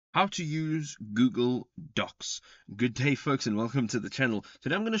How to use Google Docs. Good day, folks, and welcome to the channel.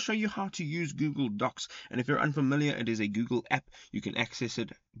 Today I'm going to show you how to use Google Docs. And if you're unfamiliar, it is a Google app. You can access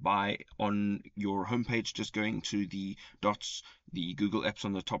it by on your homepage, just going to the dots, the Google apps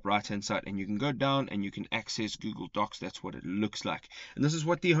on the top right hand side, and you can go down and you can access Google Docs. That's what it looks like. And this is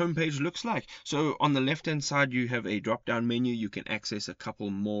what the homepage looks like. So on the left hand side, you have a drop down menu. You can access a couple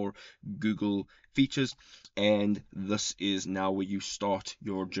more Google features, and this is now where you start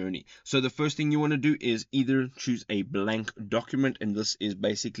your journey. So the first thing you want to do is either choose a blank document, and this is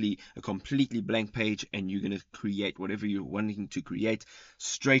basically a completely blank page, and you're going to create whatever you're wanting to create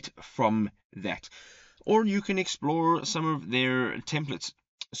straight from that. Or you can explore some of their templates.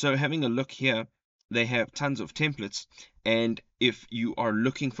 So having a look here, they have tons of templates, and if you are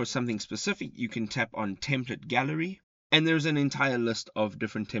looking for something specific, you can tap on template gallery, and there's an entire list of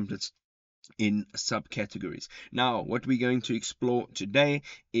different templates in subcategories. Now, what we're going to explore today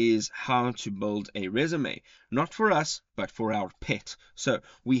is how to build a resume, not for us, but for our pet. So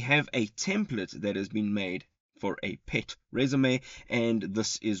we have a template that has been made for a pet resume, and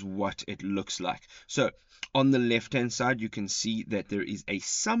this is what it looks like. So on the left hand side, you can see that there is a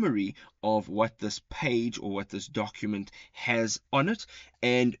summary of what this page or what this document has on it,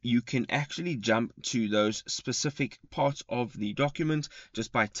 and you can actually jump to those specific parts of the document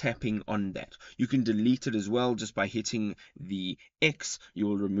just by tapping on that. You can delete it as well just by hitting the X. You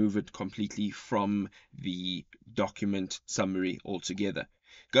will remove it completely from the document summary altogether.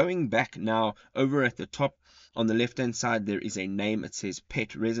 Going back now, over at the top on the left hand side, there is a name. It says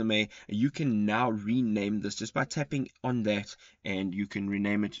pet resume. You can now rename this just by tapping on that, and you can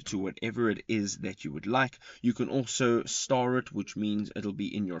rename it to whatever it is that you would like. You can also star it, which means it'll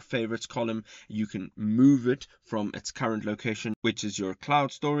be in your favorites column. You can move it from its current location, which is your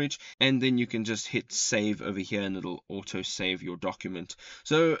cloud storage, and then you can just hit save over here and it'll auto save your document.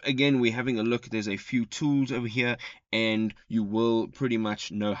 So again, we're having a look. There's a few tools over here, and you will pretty much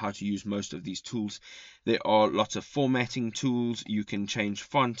know how to use most of these tools. There are lots of formatting tools. You can change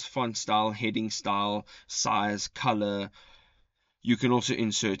font style, heading style, size, color. You can also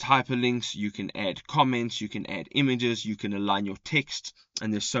insert hyperlinks, you can add comments, you can add images, you can align your text,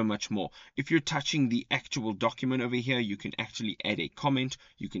 and there's so much more. If you're touching the actual document over here, you can actually add a comment,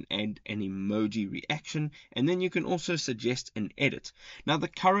 you can add an emoji reaction, and then you can also suggest an edit. Now, the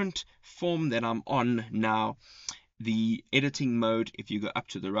current form that I'm on now, the editing mode, if you go up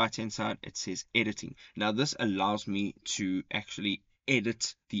to the right hand side, it says editing. Now this allows me to actually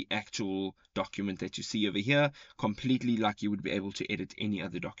edit the actual document that you see over here completely like you would be able to edit any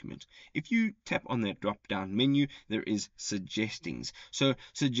other document. If you tap on that drop down menu, there is suggestings. So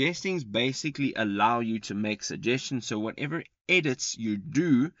suggestings basically allow you to make suggestions. So whatever edits you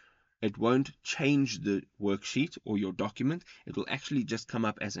do, it won't change the worksheet or your document. It will actually just come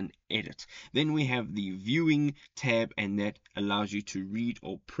up as an edit. Then we have the viewing tab, and that allows you to read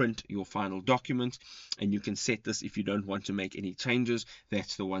or print your final document. And you can set this if you don't want to make any changes.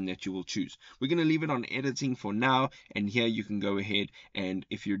 That's the one that you will choose. We're going to leave it on editing for now. And here you can go ahead, and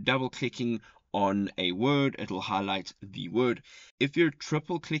if you're double clicking on a word, it will highlight the word. If you're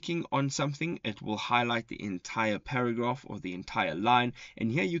triple clicking on something, it will highlight the entire paragraph or the entire line, and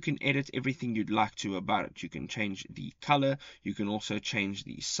here you can edit everything you'd like to about it. You can change the color, you can also change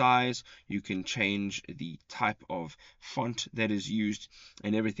the size, you can change the type of font that is used,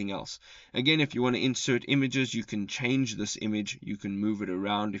 and everything else. Again, if you want to insert images, you can change this image, you can move it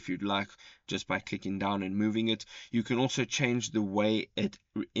around if you'd like just by clicking down and moving it. You can also change the way it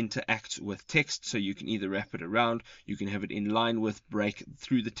interacts with text, so you can either wrap it around, you can have it in line with, break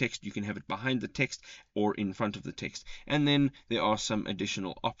through the text, you can have it behind the text or in front of the text, and then there are some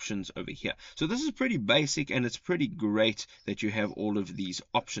additional options over here. So this is pretty basic, and it's pretty great that you have all of these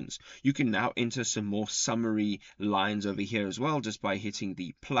options. You can now enter some more summary lines over here as well just by hitting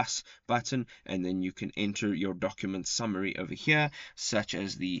the plus button, and then you can enter your document summary over here, such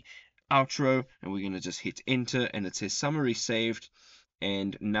as the outro, and we're going to just hit enter, and it says summary saved,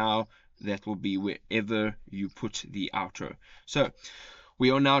 and now that will be wherever you put the outro. So we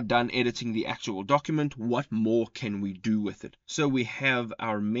are now done editing the actual document. What more can we do with it? So we have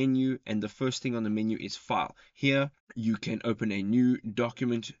our menu, and the first thing on the menu is file. Here you can open a new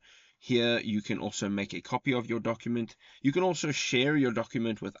document. Here you can also make a copy of your document. You can also share your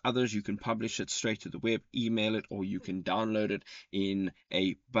document with others. You can publish it straight to the web, email it, or you can download it in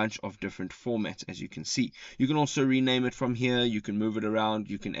a bunch of different formats, as you can see. You can also rename it from here. You can move it around.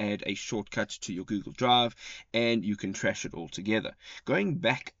 You can add a shortcut to your Google Drive, and you can trash it all together. Going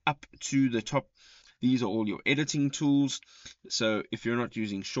back up to the top, These are all your editing tools. So if you're not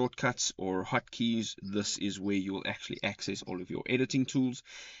using shortcuts or hotkeys, this is where you will actually access all of your editing tools.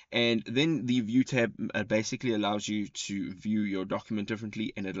 And then the view tab basically allows you to view your document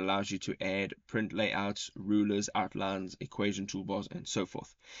differently, and it allows you to add print layouts, rulers, outlines, equation toolbars, and so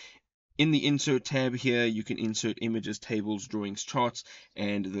forth. In the insert tab here, you can insert images, tables, drawings, charts,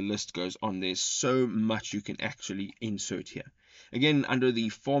 and the list goes on. There's so much you can actually insert here. Again, under the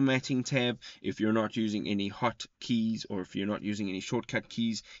formatting tab, if you're not using any hot keys or if you're not using any shortcut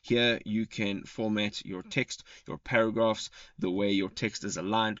keys, here you can format your text, your paragraphs, the way your text is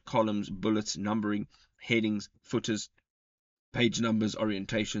aligned, columns, bullets, numbering, headings, footers, page numbers,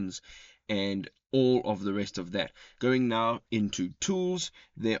 orientations, and all of the rest of that. Going now into tools,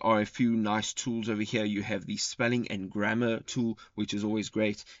 there are a few nice tools over here. You have the spelling and grammar tool, which is always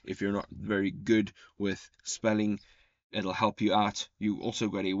great if you're not very good with spelling. It'll help you out. You also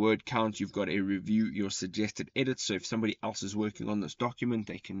got a word count. You've got a review your suggested edits. So if somebody else is working on this document,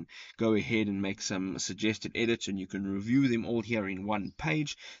 they can go ahead and make some suggested edits, and you can review them all here in one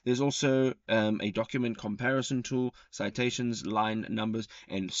page. There's also a document comparison tool, citations, line numbers,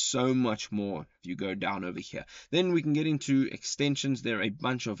 and so much more if you go down over here. Then we can get into extensions. There are a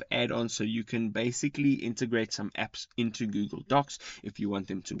bunch of add-ons, so you can basically integrate some apps into Google Docs if you want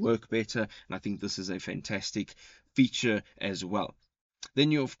them to work better. And I think this is a fantastic feature as well.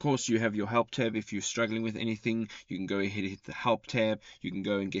 Then you, of course, you have your help tab. If you're struggling with anything, you can go ahead and hit the help tab. You can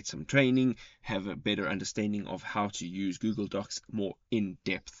go and get some training, have a better understanding of how to use Google Docs more in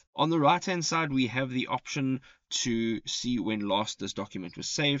depth. On the right hand side, we have the option to see when last this document was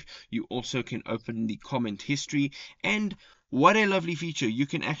saved. You also can open the comment history, and what a lovely feature. You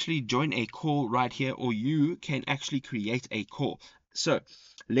can actually join a call right here, or you can actually create a call. So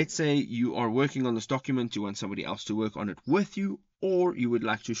let's say you are working on this document, you want somebody else to work on it with you, or you would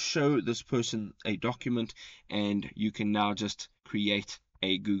like to show this person a document, and you can now just create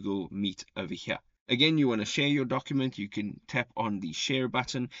a Google Meet over here. Again, you want to share your document, you can tap on the share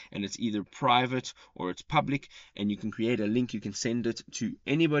button, and it's either private or it's public, and you can create a link. You can send it to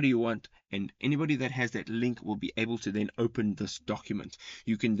anybody you want, and anybody that has that link will be able to then open this document.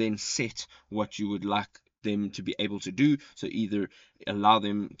 You can then set what you would like them to be able to do. So either allow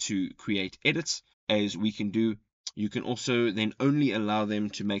them to create edits, as we can do. You can also then only allow them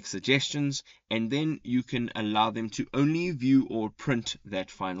to make suggestions, and then you can allow them to only view or print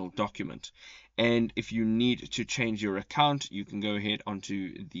that final document. And if you need to change your account, you can go ahead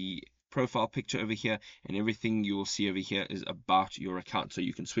onto the profile picture over here, and everything you will see over here is about your account. So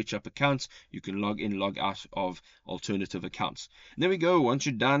you can switch up accounts, you can log in, log out of alternative accounts. And there we go. Once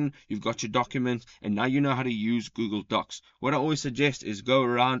you're done, you've got your document, and now you know how to use Google Docs. What I always suggest is go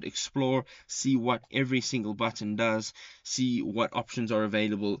around, explore, see what every single button does, see what options are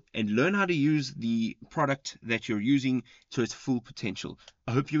available, and learn how to use the product that you're using to its full potential.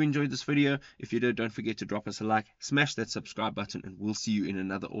 I hope you enjoyed this video. If you did, don't forget to drop us a like, smash that subscribe button, and we'll see you in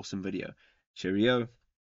another awesome video. Cheerio.